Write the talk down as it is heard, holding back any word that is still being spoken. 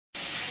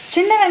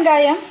சின்ன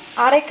வெங்காயம்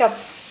அரை கப்,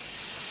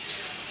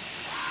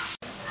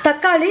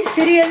 தக்காளி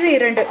சிறியது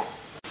 2,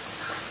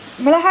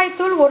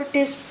 மிளகாய்த்தூள்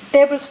 1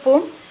 டேபிள்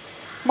ஸ்பூன்,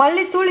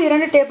 மல்லித்தூள்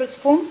 2 டேபிள்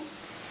ஸ்பூன்,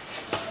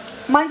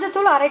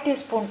 மஞ்சத்தூள் அரை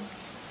டீஸ்பூன்,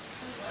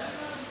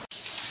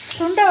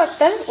 சுண்ட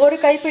வத்தல் 1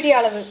 கைப்பிடி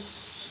அளவு,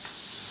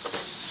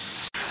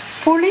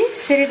 புளி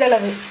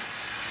சிறிதளவு,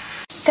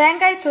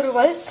 தேங்காய்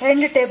துருவல்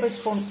 2 டேபிள்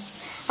ஸ்பூன்.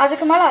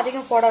 அதுக்கு மேலே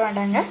அதிகம் போட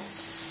வேண்டாங்க.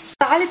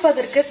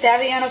 தாளிப்பதற்கு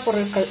தேவையான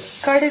பொருட்கள்: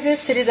 கடுகு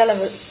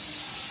சிறிதளவு,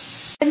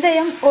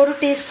 வெந்தயம் 1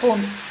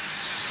 டீஸ்பூன்,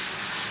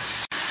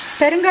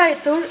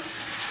 பெருங்காயத்தூள்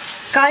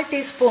 1/4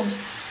 டீஸ்பூன்.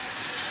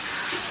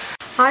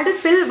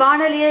 அடுப்பில்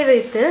வாணலியை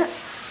வைத்து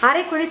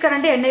அரை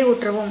குழிக்கரண்டி எண்ணெய்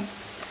ஊற்றவும்.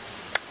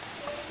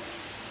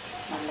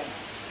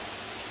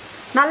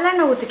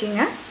 நல்லெண்ணெய்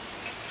ஊற்றிக்கிங்க.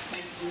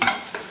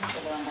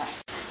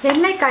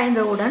 எண்ணெய்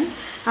காய்ந்தவுடன்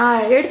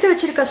எடுத்து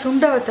வச்சிருக்க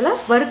சுண்டவத்தில்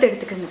வறுத்து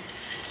எடுத்துக்கோங்க.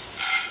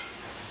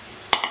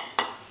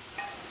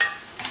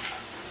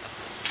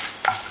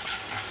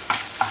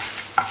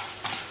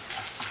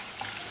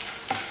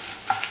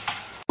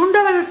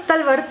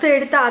 சுண்டவத்தல் வறுத்து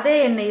எடுத்த அதே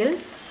எண்ணெயில்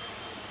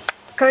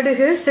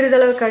கடுகு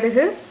சிறிதளவு,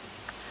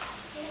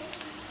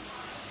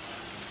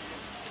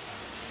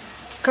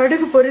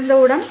 கடுகு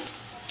பொரிந்தவுடன்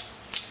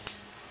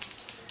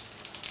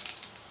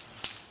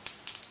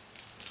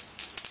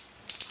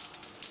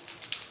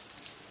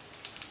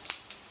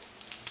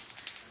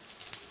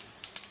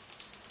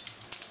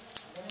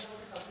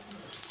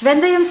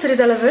வெந்தயம்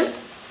சிறிதளவு,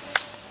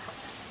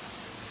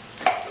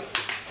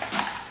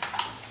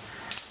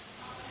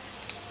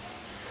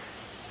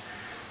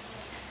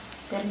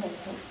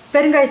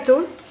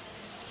 பெருங்காயத்தூள்,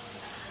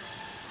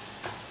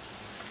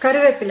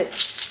 கருவேப்பிலை,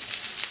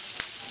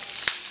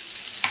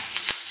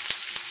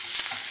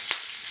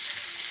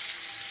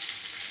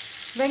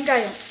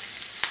 வெங்காயம்,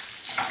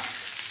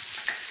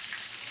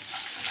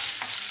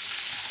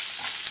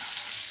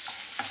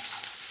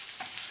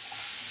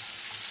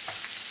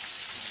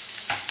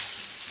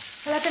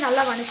 எல்லாத்தையும்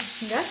நல்லா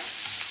வணக்கிச்சுங்க.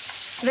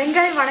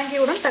 வெங்காயம்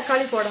வணங்கியவுடன்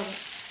தக்காளி போடணும்.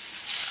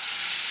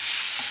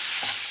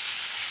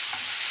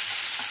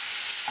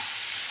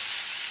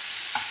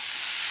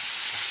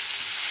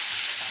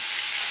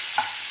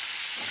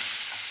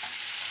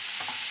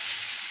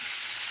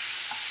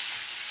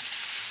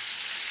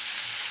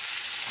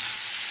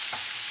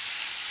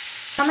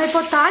 நம்ம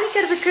இப்போ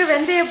தாளிக்கிறதுக்கு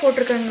வெந்தயம்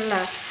போட்டிருக்கோங்கள,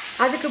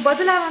 அதுக்கு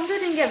பதிலாக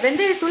நீங்கள்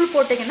வெந்தயத்தூள்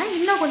போட்டிங்கன்னா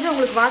இன்னும் கொஞ்சம்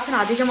உங்களுக்கு வாசனை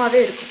அதிகமாகவே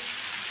இருக்கும்.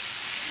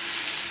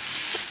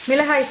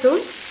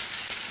 மிளகாய்த்தூள்,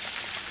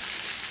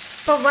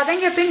 இப்போ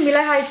வதங்கிய பின்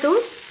மிளகாய்த்தூள்,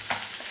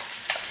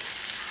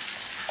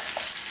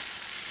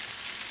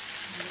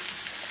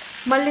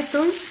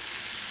 மல்லித்தூள்,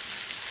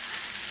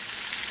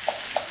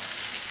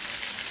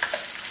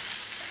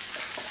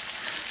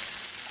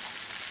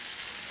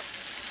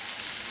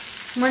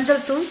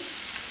 மஞ்சள் தூள்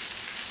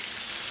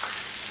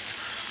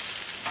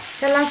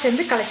எல்லாம்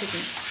சேர்ந்து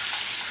கலக்கிக்கணும்.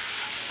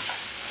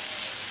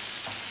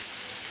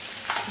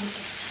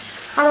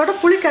 அதோட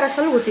புளி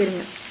கரைசல்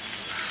ஊற்றிடுங்க.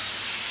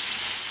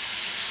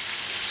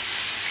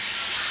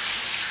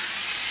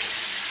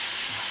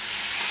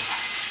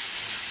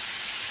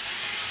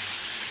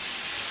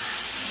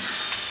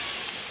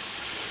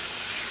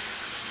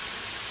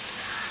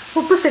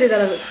 உப்பு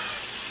சிறிதளவு,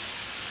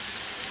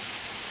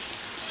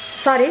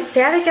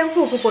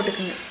 தேவைக்கேற்ப உப்பு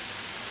போட்டுக்குங்க.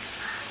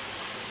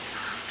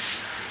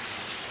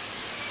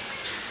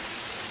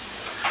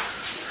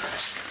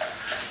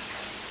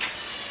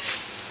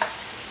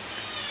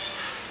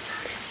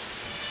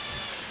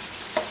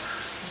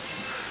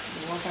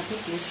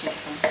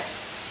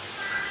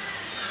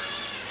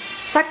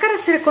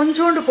 சர்க்கரை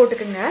கொஞ்சோண்டு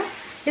போட்டுக்குங்க.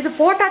 இது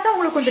போட்டால் தான்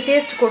உங்களுக்கு கொஞ்சம்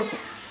டேஸ்ட்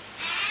கொடுக்கும்.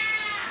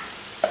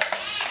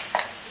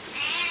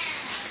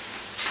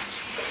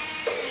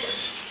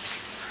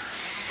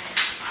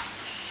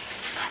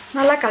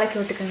 நல்லா கலக்கி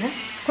விட்டுக்குங்க.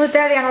 கொஞ்சம்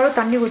தேவையான அளவு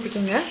தண்ணி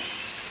ஊற்றிக்குங்க.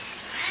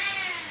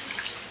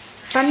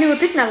 தண்ணி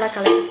ஊற்றிட்டு நல்லா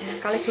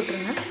கலக்கி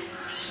விட்டுருங்க.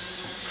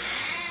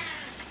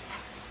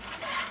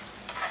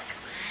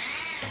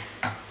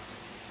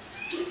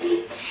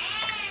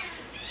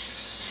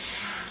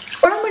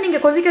 குழம்பு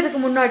நீங்கள் கொதிக்கிறதுக்கு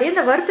முன்னாடி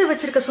இந்த வறுத்து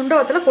வச்சிருக்க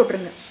சுண்டவத்தில்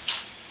போட்டுருங்க.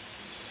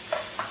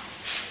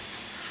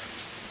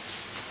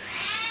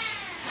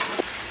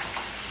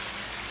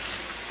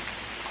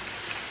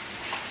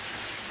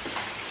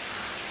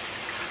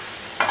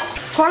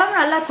 குழம்பு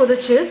நல்லா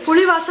கொதிச்சு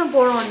புளி வாசம்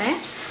போனோடனே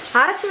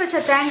அரைச்சி வச்ச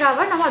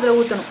தேங்காவை நம்ம அதில்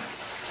ஊற்றணும்.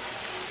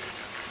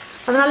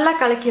 அது நல்லா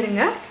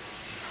கலக்கிடுங்க.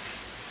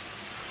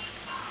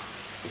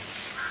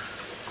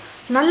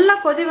 நல்லா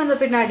கொதி வந்த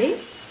பின்னாடி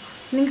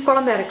நீங்கள்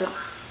குழம்பு இறக்கலாம்.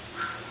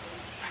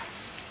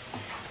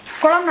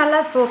 குழம்பு நல்லா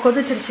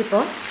கொதிச்சிருச்சு. இப்போ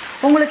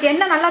உங்களுக்கு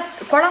எண்ணெய் நல்லா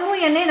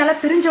குழம்பும் எண்ணெயும் நல்லா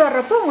பிரிஞ்சு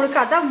வர்றப்போ உங்களுக்கு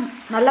அதான்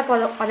நல்லா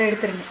பதம். அதை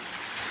எடுத்துருங்க.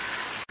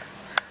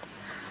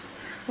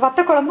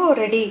 வத்த குழம்பு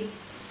ரெடி.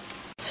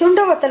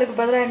 சுண்ட வத்தலுக்கு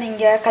பதிலாக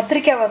நீங்கள்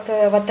கத்திரிக்காய்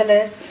வத்தல்,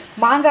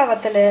 மாங்காய்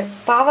வத்தல்,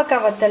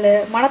 பாவக்காய் வத்தல்,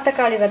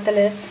 மணத்தக்காளி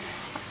வத்தல்,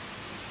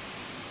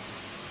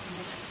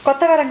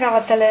 கொத்தவரங்காய்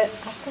வத்தல்,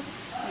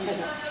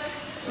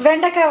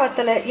 வெண்டைக்காய்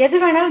வத்தல் எது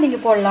வேணாலும்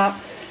நீங்கள் போடலாம்.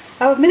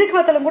 மிளகு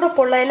வத்தலும் கூட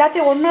போடலாம்.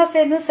 எல்லாத்தையும் ஒன்றா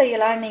சேர்ந்தும்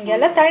செய்யலாம், நீங்கள்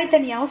எல்லாம்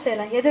தனித்தனியாகவும்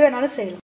செய்யலாம், எது வேணாலும் செய்யலாம்.